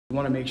You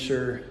want to make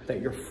sure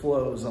that your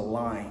flows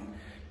align,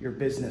 your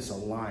business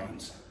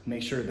aligns.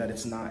 Make sure that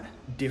it's not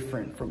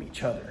different from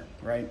each other,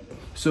 right?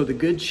 So the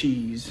good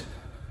cheese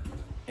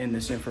in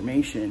this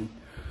information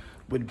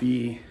would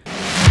be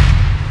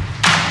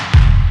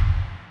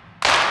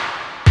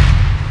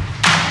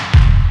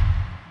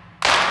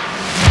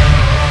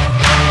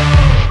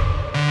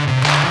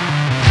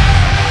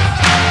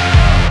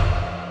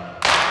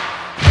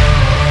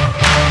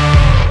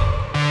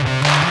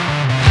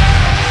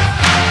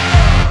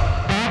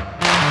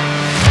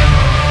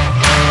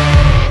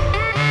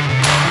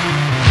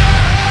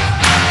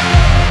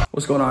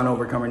What's going on,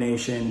 Overcomer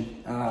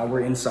Nation? We're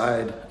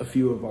inside a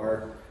few of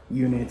our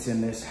units in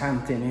this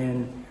Hampton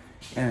Inn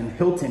and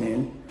Hilton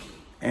Inn.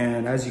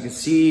 And as you can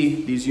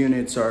see, these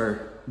units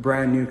are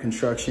brand new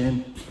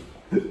construction,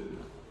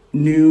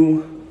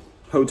 new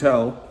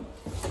hotel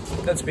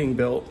that's being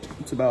built.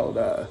 It's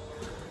about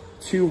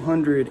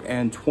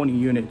 220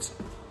 units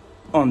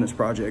on this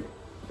project.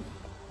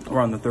 We're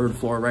on the 3rd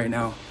floor right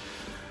now.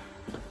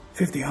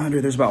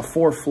 1,500, there's about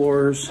 4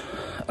 floors,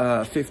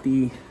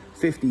 50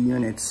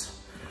 units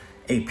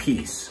a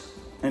piece.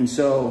 And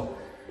so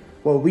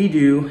what we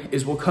do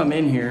is we'll come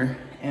in here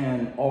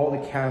and all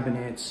the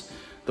cabinets,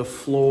 the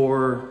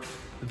floor,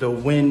 the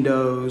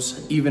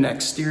windows, even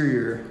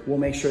exterior, we'll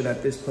make sure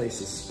that this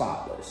place is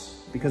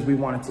spotless because we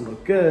want it to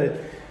look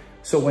good.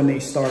 So when they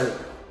start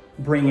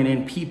bringing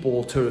in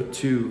people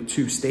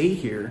to stay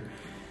here,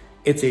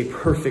 it's a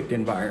perfect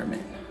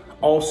environment.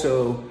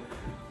 Also,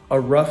 a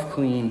rough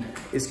clean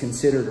is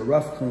considered a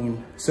rough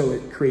clean, so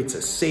it creates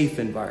a safe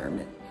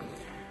environment.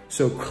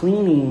 So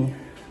cleaning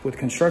with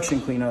construction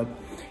cleanup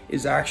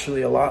is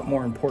actually a lot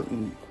more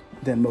important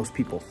than most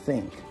people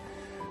think.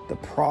 The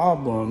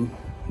problem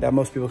that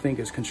most people think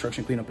is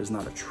construction cleanup is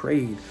not a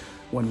trade,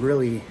 when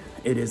really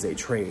it is a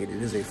trade.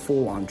 It is a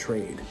full-on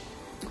trade.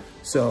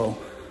 So,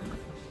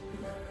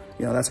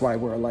 you know, that's why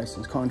we're a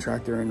licensed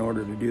contractor in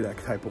order to do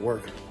that type of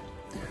work.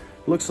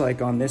 Looks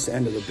like on this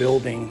end of the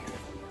building,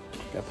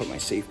 gotta put my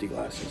safety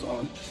glasses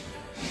on.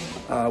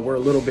 We're a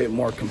little bit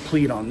more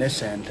complete on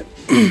this end.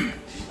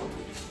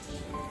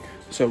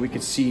 So we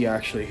could see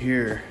actually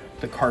here,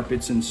 the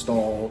carpet's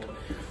installed,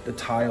 the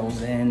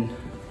tiles in.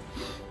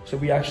 So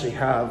we actually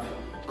have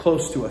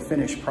close to a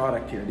finished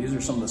product here. These are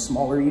some of the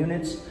smaller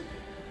units,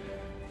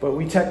 but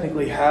we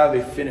technically have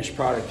a finished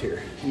product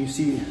here. And you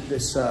see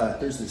this,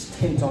 there's this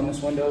tint on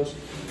this windows.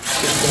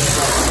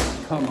 This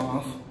will come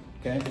off,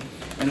 okay?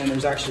 And then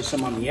there's actually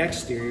some on the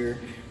exterior.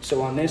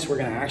 So on this, we're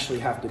gonna actually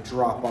have to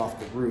drop off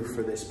the roof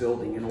for this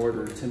building in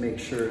order to make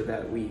sure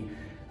that we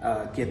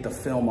get the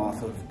film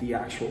off of the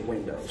actual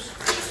windows.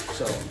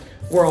 So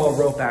we're all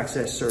rope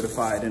access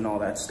certified and all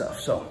that stuff.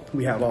 So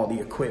we have all the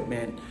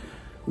equipment,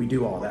 we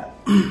do all that.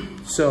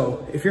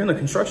 So if you're in the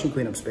construction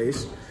cleanup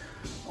space,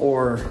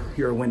 or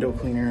you're a window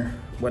cleaner,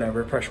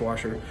 whatever, pressure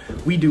washer,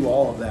 we do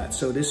all of that.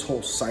 So this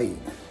whole site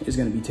is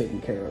gonna be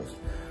taken care of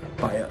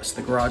by us.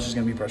 The garage is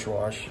gonna be pressure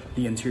washed,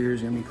 the interior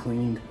is gonna be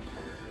cleaned,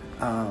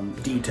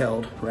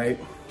 detailed, right?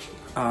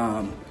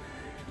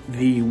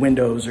 The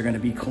windows are gonna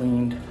be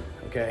cleaned,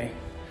 okay?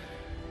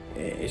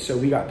 So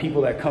we got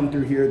people that come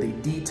through here, they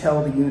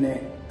detail the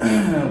unit.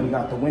 We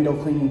got the window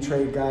cleaning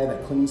trade guy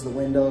that cleans the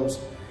windows.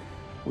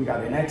 We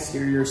got an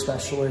exterior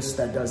specialist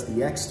that does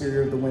the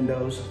exterior of the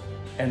windows.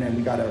 And then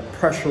we got a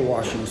pressure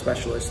washing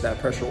specialist that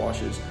pressure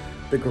washes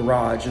the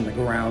garage and the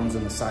grounds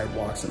and the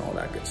sidewalks and all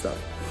that good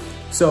stuff.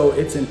 So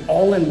it's an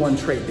all-in-one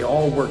trade. They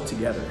all work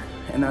together.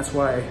 And that's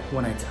why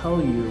when I tell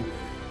you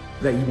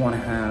that you want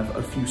to have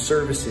a few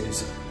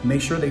services, make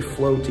sure they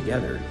flow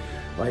together.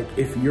 Like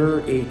if you're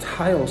a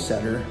tile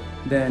setter,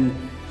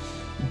 then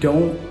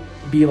don't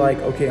be like,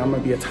 okay, I'm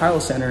gonna be a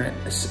tile setter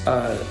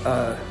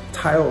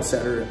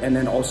and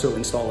then also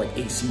install like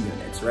AC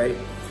units, right?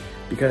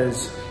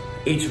 Because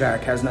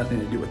HVAC has nothing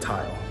to do with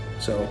tile.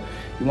 So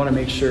you wanna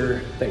make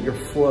sure that your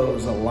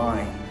flows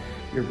align,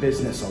 your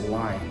business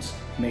aligns.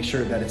 Make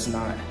sure that it's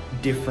not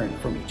different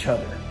from each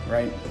other,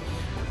 right?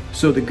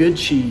 So the good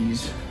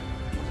cheese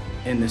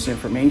in this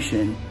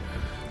information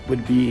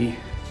would be,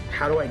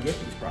 how do I get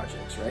these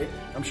projects, right?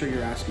 I'm sure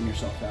you're asking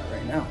yourself that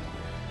right now.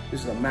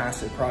 This is a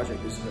massive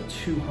project. This is a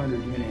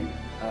 200 unit,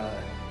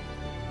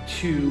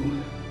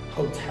 2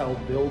 hotel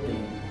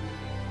building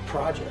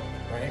project,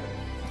 right?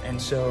 And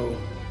so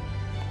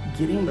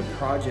getting the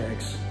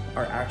projects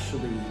are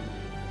actually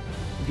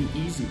the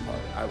easy part,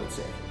 I would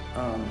say.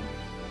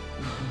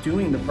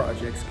 Doing the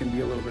projects can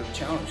be a little bit of a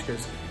challenge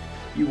because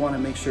you want to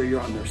make sure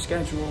you're on their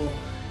schedule.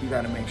 You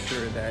got to make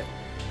sure that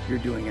you're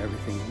doing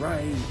everything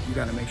right. You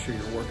got to make sure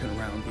you're working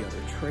around the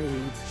other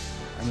trades.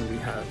 I mean, we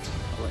have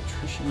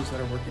electricians that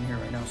are working here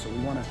right now, so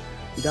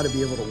we got to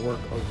be able to work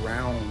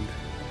around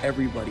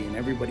everybody, and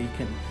everybody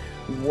can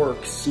work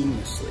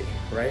seamlessly,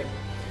 right?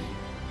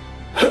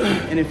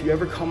 And if you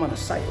ever come on a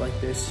site like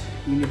this,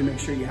 you need to make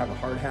sure you have a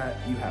hard hat,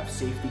 you have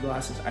safety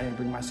glasses. I didn't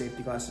bring my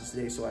safety glasses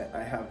today, so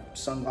I have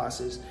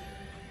sunglasses,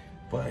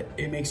 but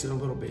it makes it a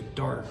little bit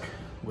dark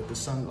with the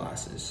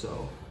sunglasses,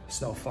 so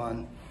it's no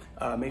fun.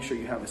 Make sure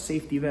you have a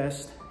safety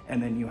vest,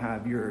 and then you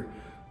have your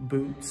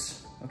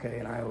boots okay?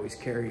 And I always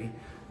carry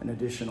an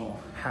additional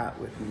hat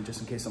with me just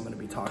in case I'm gonna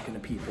be talking to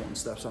people and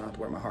stuff, so I don't have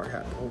to wear my hard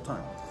hat the whole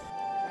time.